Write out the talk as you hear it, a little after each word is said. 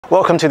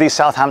Welcome to the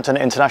Southampton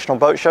International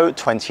Boat Show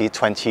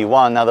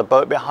 2021. Now the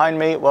boat behind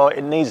me, well,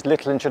 it needs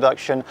little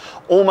introduction.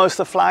 Almost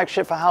the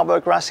flagship for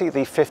Hallberg Rassy,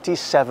 the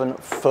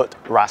 57-foot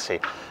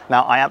Rassy.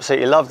 Now I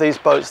absolutely love these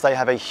boats. They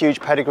have a huge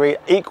pedigree,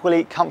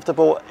 equally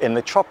comfortable in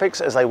the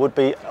tropics as they would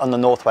be on the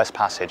Northwest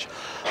Passage.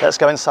 Let's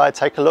go inside,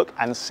 take a look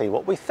and see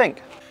what we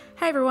think.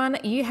 Hey everyone,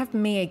 you have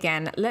me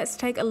again. Let's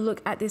take a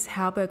look at this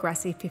Hallberg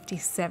Rassy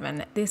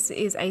 57. This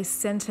is a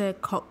center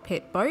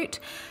cockpit boat.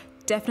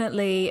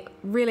 Definitely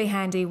really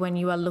handy when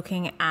you are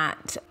looking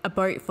at a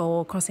boat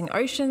for crossing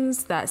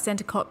oceans. That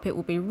center cockpit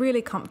will be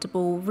really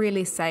comfortable,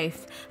 really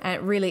safe, and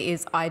it really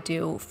is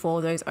ideal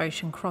for those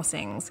ocean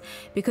crossings.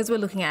 Because we're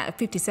looking at a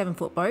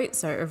 57-foot boat,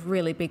 so a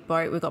really big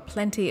boat, we've got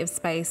plenty of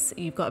space.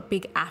 You've got a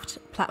big aft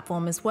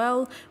platform as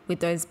well with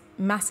those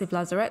massive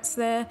lazarettes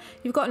there.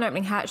 You've got an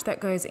opening hatch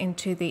that goes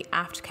into the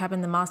aft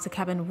cabin, the master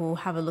cabin. We'll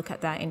have a look at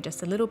that in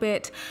just a little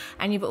bit.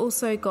 And you've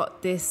also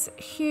got this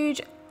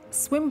huge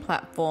swim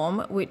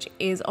platform which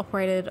is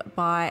operated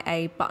by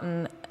a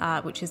button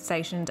which is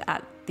stationed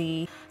at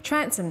the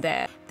transom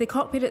there. The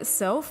cockpit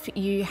itself,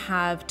 you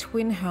have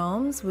twin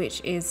helms,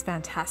 which is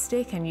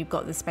fantastic, and you've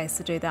got the space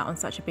to do that on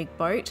such a big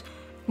boat.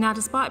 Now,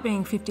 despite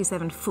being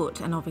 57 foot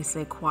and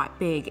obviously quite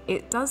big,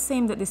 it does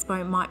seem that this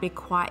boat might be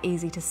quite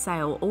easy to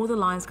sail. All the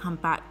lines come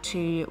back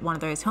to one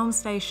of those helm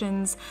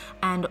stations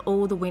and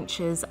all the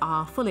winches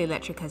are fully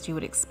electric, as you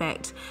would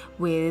expect,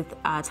 with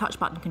touch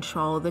button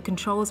control. The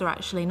controls are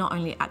actually not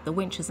only at the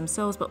winches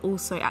themselves but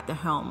also at the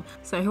helm.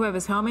 So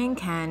whoever's helming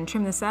can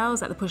trim the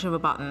sails at the push of a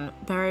button.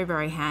 Very,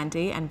 very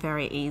handy and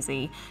very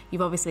easy.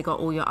 You've obviously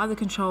got all your other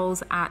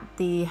controls at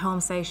the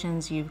helm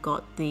stations. You've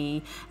got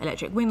the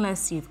electric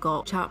windlass, you've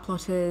got chart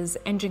plotters,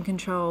 engine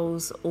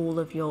controls, all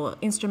of your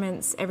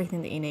instruments,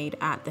 everything that you need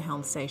at the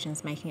helm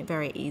stations, making it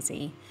very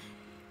easy.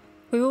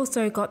 We've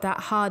also got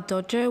that hard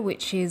dodger,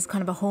 which is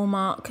kind of a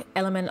hallmark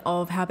element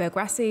of Hallberg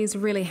Rassy. It's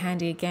really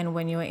handy again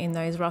when you're in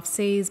those rough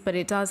seas, but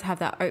it does have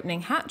that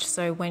opening hatch,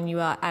 so when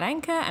you are at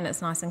anchor and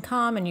it's nice and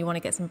calm and you want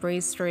to get some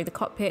breeze through the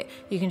cockpit,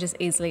 you can just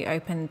easily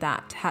open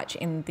that hatch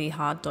in the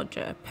hard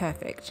dodger.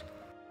 Perfect.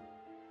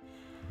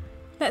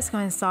 Let's go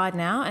inside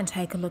now and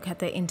take a look at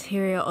the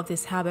interior of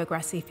this Hallberg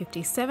Rassy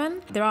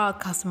 57. There are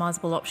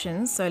customizable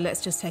options, so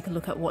let's just take a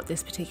look at what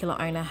this particular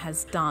owner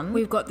has done.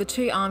 We've got the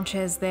two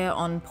armchairs there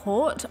on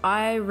port.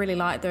 I really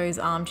like those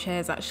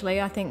armchairs actually.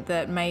 I think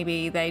that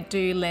maybe they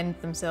do lend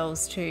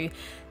themselves to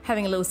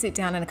having a little sit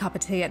down and a cup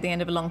of tea at the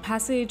end of a long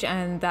passage,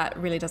 and that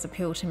really does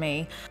appeal to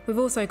me. We've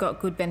also got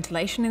good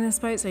ventilation in this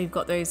boat, so you've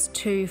got those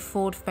two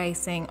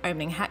forward-facing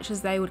opening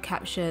hatches. They would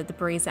capture the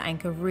breeze at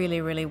anchor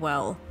really, really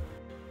well.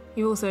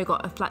 You've also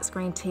got a flat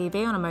screen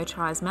TV on a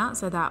motorised mount,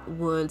 so that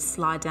would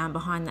slide down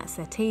behind that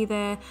settee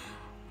there.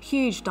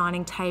 Huge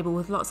dining table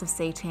with lots of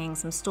seating,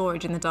 some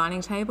storage in the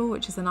dining table,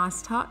 which is a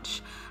nice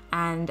touch.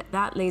 And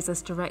that leads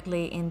us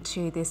directly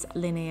into this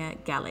linear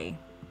galley.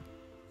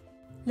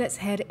 Let's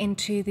head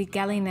into the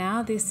galley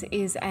now. This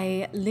is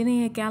a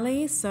linear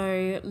galley,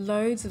 so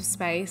loads of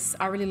space.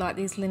 I really like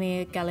these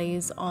linear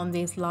galleys on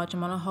these larger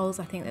monohulls.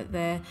 I think that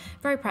they're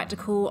very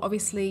practical.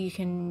 Obviously, you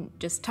can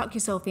just tuck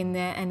yourself in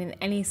there, and in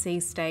any sea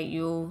state,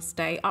 you'll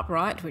stay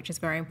upright, which is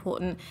very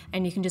important,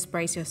 and you can just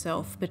brace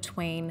yourself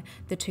between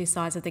the two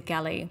sides of the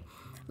galley.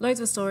 Loads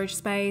of storage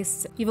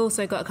space. You've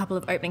also got a couple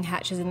of opening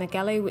hatches in the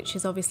galley, which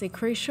is obviously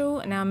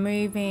crucial. Now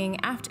moving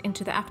aft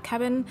into the aft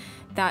cabin,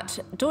 that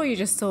door you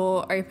just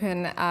saw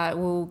open,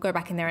 we'll go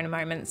back in there in a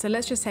moment. So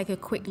let's just take a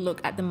quick look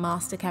at the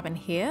master cabin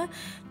here.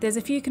 There's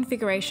a few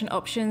configuration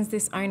options.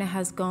 This owner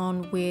has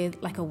gone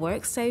with like a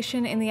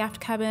workstation in the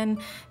aft cabin.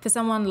 For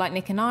someone like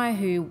Nick and I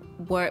who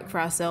work for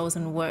ourselves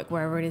and work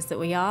wherever it is that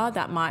we are,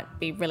 that might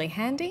be really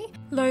handy.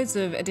 Loads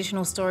of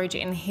additional storage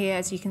in here,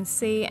 as you can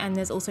see, and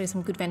there's also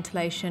some good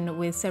ventilation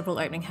with several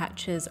opening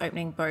hatches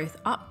opening both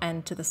up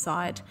and to the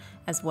side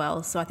as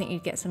well. So I think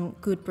you'd get some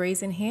good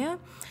breeze in here.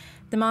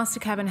 The master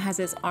cabin has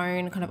its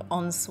own kind of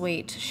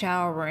ensuite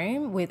shower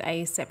room with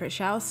a separate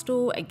shower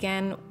stool.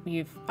 Again,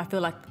 I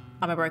feel like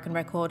I'm a broken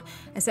record.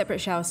 A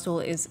separate shower stool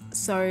is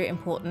so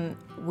important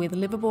with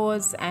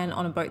liveaboards, and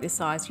on a boat this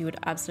size, you would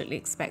absolutely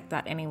expect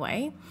that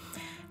anyway.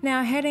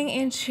 Now heading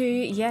into,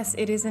 yes,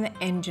 it is an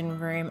engine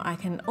room. I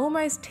can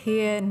almost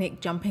hear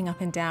Nick jumping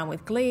up and down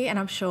with glee, and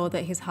I'm sure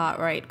that his heart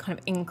rate kind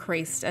of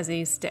increased as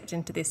he stepped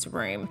into this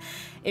room.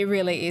 It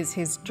really is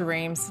his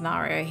dream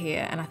scenario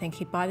here, and I think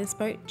he'd buy this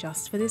boat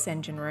just for this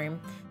engine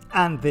room.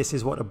 And this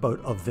is what a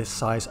boat of this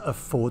size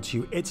affords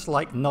you. It's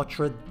like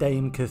Notre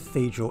Dame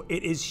Cathedral.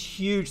 It is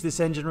huge, this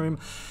engine room.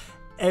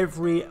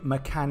 Every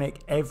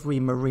mechanic,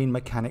 every marine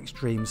mechanic's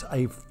dreams,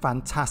 a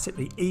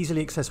fantastically easily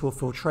accessible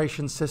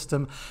filtration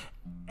system,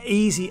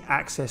 easy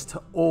access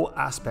to all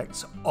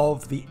aspects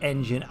of the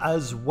engine,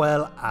 as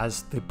well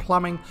as the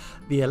plumbing,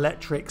 the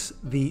electrics,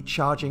 the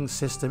charging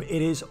system.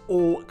 It is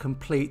all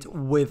complete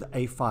with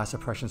a fire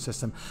suppression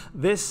system.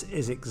 This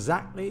is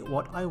exactly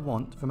what I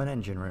want from an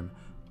engine room.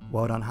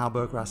 Well done,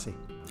 Hallberg Rassy.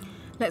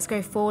 Let's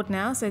go forward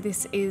now. So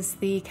this is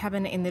the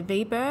cabin in the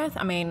V berth.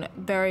 I mean,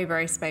 very,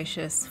 very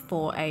spacious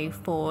for a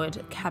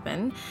forward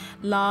cabin.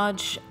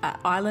 Large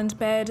island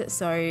bed,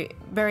 so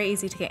very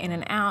easy to get in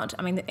and out.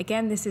 I mean,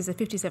 again, this is a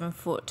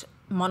 57-foot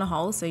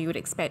monohull, so you would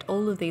expect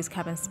all of these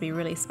cabins to be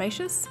really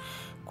spacious.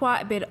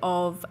 Quite a bit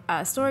of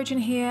storage in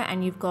here,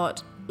 and you've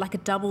got like a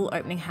double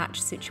opening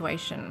hatch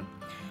situation.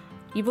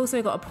 You've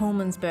also got a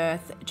Pullman's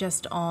berth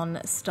just on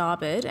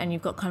starboard, and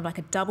you've got kind of like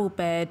a double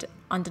bed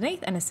underneath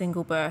and a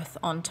single berth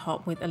on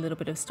top with a little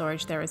bit of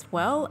storage there as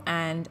well,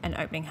 and an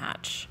opening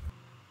hatch.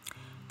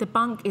 The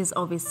bunk is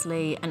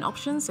obviously an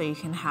option, so you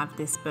can have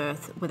this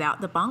berth without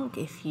the bunk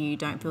if you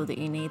don't feel that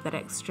you need that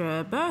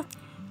extra berth.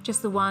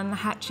 Just the one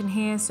hatch in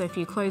here, so if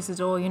you close the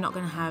door, you're not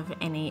going to have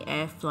any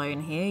airflow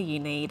in here. You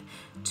need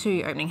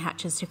 2 opening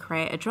hatches to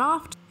create a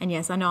draft. And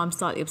yes, I know I'm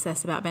slightly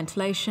obsessed about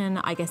ventilation.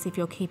 I guess if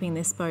you're keeping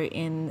this boat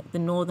in the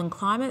northern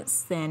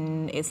climates,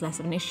 then it's less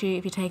of an issue.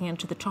 If you're taking it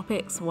to the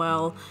tropics,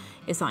 well,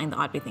 it's something that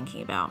I'd be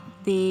thinking about.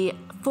 The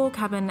fore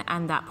cabin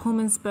and that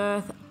Pullman's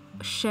berth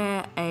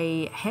share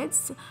a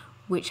heads,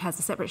 which has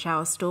a separate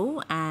shower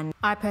stool, and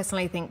I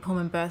personally think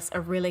Pullman berths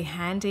are really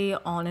handy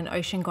on an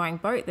ocean-going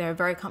boat. They're a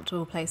very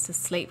comfortable place to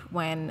sleep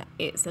when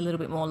it's a little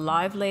bit more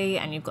lively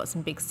and you've got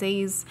some big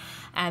seas,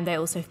 and they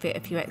also fit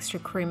a few extra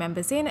crew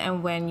members in,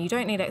 and when you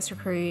don't need extra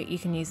crew, you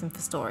can use them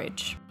for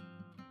storage.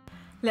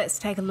 Let's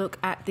take a look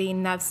at the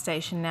nav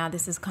station now.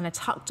 This is kind of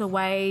tucked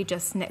away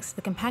just next to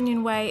the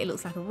companionway. It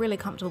looks like a really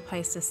comfortable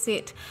place to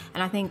sit,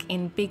 and I think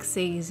in big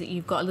seas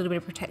you've got a little bit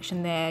of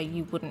protection there.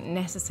 You wouldn't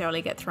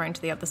necessarily get thrown to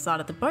the other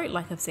side of the boat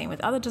like I've seen with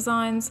other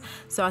designs,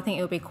 so I think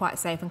it will be quite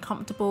safe and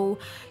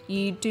comfortable.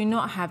 You do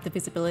not have the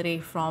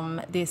visibility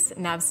from this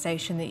nav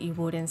station that you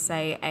would in,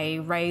 say, a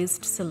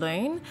raised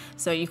saloon,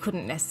 so you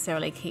couldn't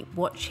necessarily keep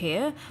watch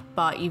here,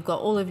 but you've got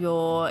all of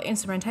your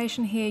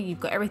instrumentation here, you've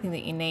got everything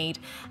that you need,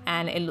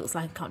 and it looks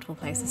like a comfortable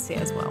place to sit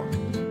as well.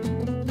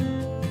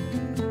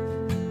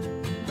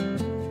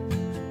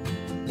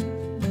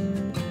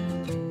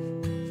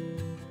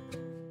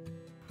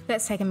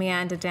 Let's take a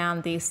meander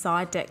down the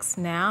side decks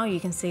now. You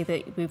can see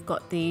that we've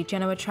got the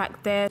Genoa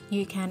track there.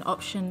 You can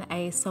option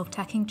a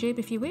self-tacking tube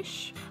if you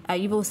wish.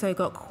 You've also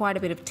got quite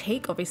a bit of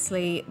teak.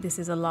 Obviously, this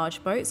is a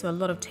large boat, so a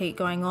lot of teak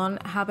going on.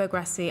 Hallberg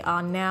Rassy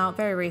are now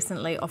very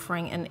recently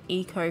offering an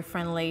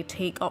eco-friendly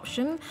teak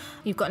option.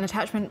 You've got an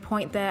attachment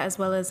point there as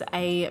well as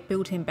a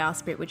built-in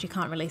bowsprit, which you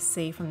can't really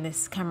see from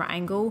this camera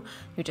angle.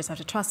 You just have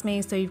to trust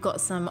me. So you've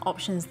got some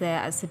options there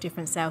as to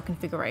different sail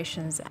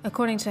configurations.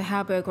 According to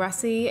Hallberg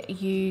Rassy,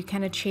 you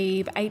can achieve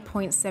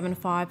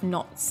 8.75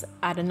 knots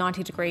at a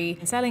 90-degree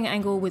sailing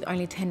angle with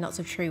only 10 knots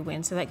of true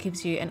wind, so that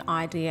gives you an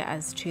idea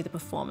as to the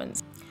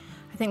performance.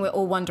 I think we're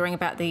all wondering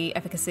about the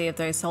efficacy of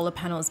those solar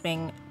panels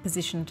being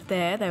positioned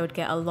there. They would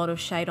get a lot of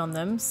shade on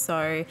them,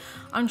 so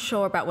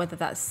unsure about whether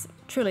that's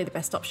truly the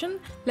best option.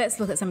 Let's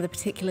look at some of the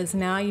particulars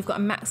now. You've got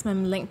a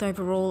maximum length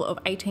overall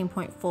of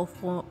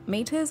 18.44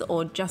 meters,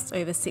 or just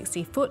over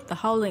 60 foot. The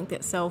hull length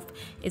itself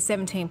is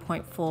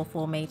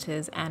 17.44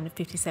 meters and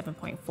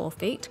 57.4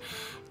 feet.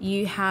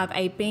 You have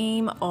a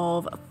beam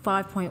of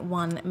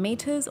 5.1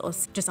 meters, or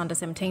just under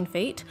 17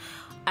 feet,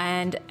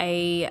 and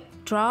a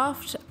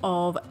draft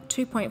of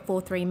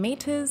 2.43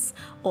 meters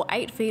or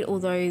 8 feet,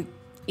 although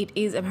it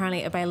is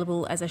apparently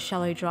available as a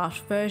shallow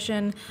draft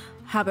version.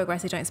 Hallberg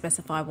Rassy don't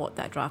specify what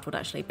that draft would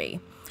actually be.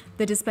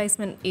 The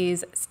displacement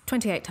is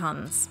 28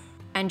 tons,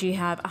 and you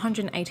have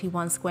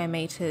 181 square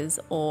meters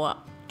or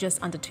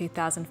just under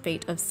 2,000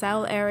 feet of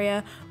sail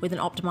area with an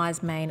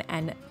optimized main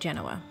and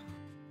Genoa.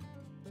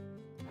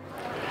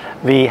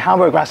 The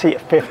Hallberg Rassy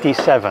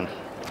 57.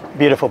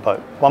 Beautiful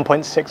boat,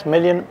 1.6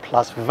 million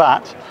plus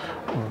VAT,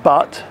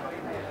 but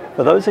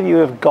for those of you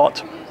who have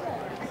got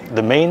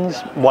the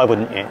means, why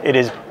wouldn't you? It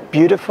is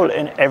beautiful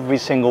in every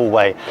single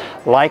way.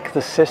 Like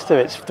the sister,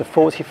 it's the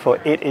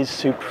 40-foot, it is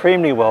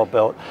supremely well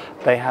built.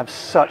 They have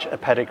such a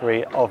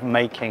pedigree of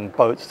making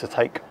boats to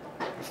take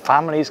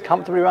families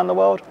comfortably around the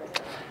world.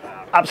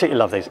 Absolutely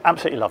love these,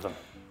 absolutely love them.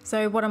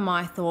 So what are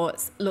my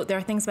thoughts? Look, there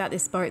are things about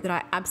this boat that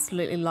I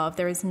absolutely love.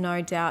 There is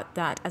no doubt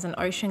that as an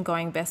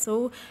ocean-going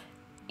vessel,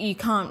 you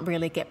can't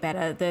really get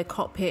better. The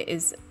cockpit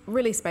is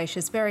really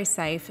spacious, very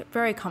safe,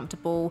 very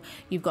comfortable.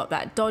 You've got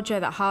that dodger,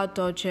 that hard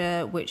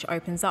dodger, which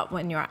opens up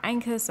when you're at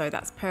anchor, so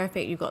that's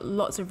perfect. You've got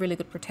lots of really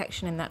good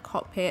protection in that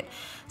cockpit,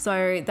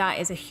 so that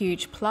is a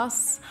huge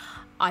plus.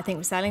 I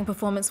think sailing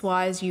performance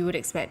wise, you would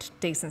expect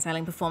decent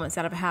sailing performance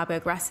out of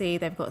Hallberg Rassy.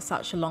 They've got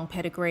such a long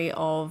pedigree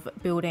of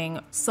building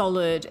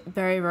solid,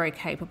 very, very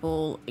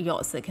capable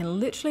yachts that can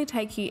literally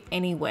take you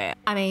anywhere.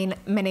 I mean,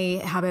 many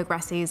Hallberg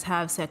Rassys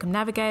have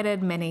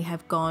circumnavigated, many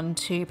have gone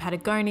to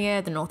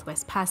Patagonia, the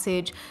Northwest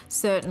Passage,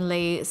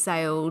 certainly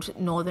sailed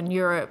Northern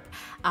Europe,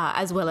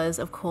 as well as,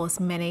 of course,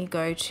 many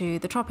go to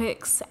the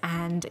tropics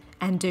and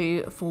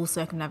do full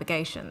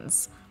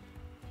circumnavigations.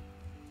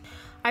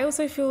 I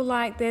also feel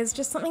like there's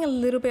just something a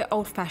little bit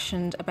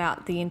old-fashioned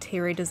about the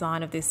interior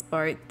design of this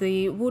boat.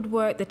 The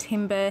woodwork, the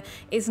timber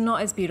is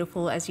not as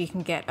beautiful as you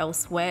can get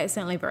elsewhere. It's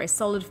certainly very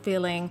solid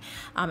feeling,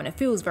 and it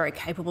feels very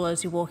capable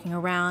as you're walking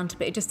around,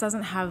 but it just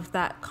doesn't have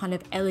that kind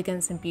of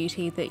elegance and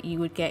beauty that you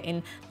would get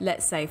in,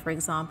 let's say, for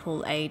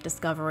example, a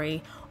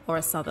Discovery or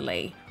a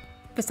Southerly.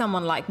 For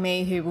someone like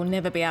me who will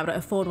never be able to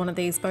afford one of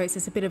these boats,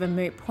 it's a bit of a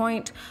moot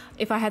point.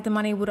 If I had the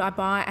money, would I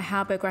buy a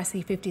Hallberg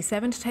Rassy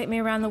 57 to take me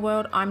around the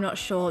world? I'm not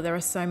sure. There are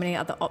so many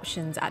other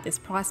options at this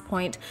price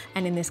point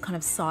and in this kind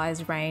of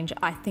size range.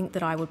 I think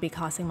that I would be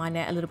casting my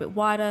net a little bit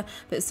wider,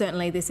 but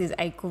certainly this is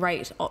a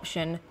great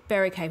option,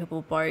 very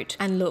capable boat.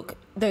 And look,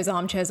 those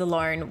armchairs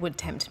alone would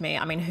tempt me.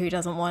 I mean, who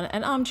doesn't want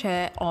an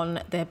armchair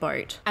on their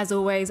boat? As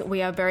always,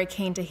 we are very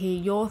keen to hear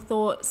your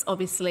thoughts.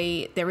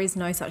 Obviously, there is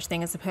no such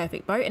thing as a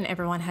perfect boat, and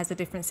everyone has a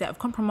different set of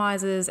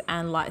compromises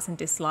and likes and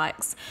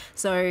dislikes.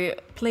 So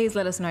please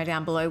let us know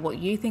down below what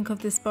you think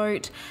of this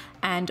boat,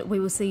 and we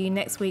will see you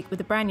next week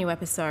with a brand new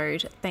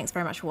episode. Thanks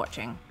very much for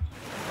watching.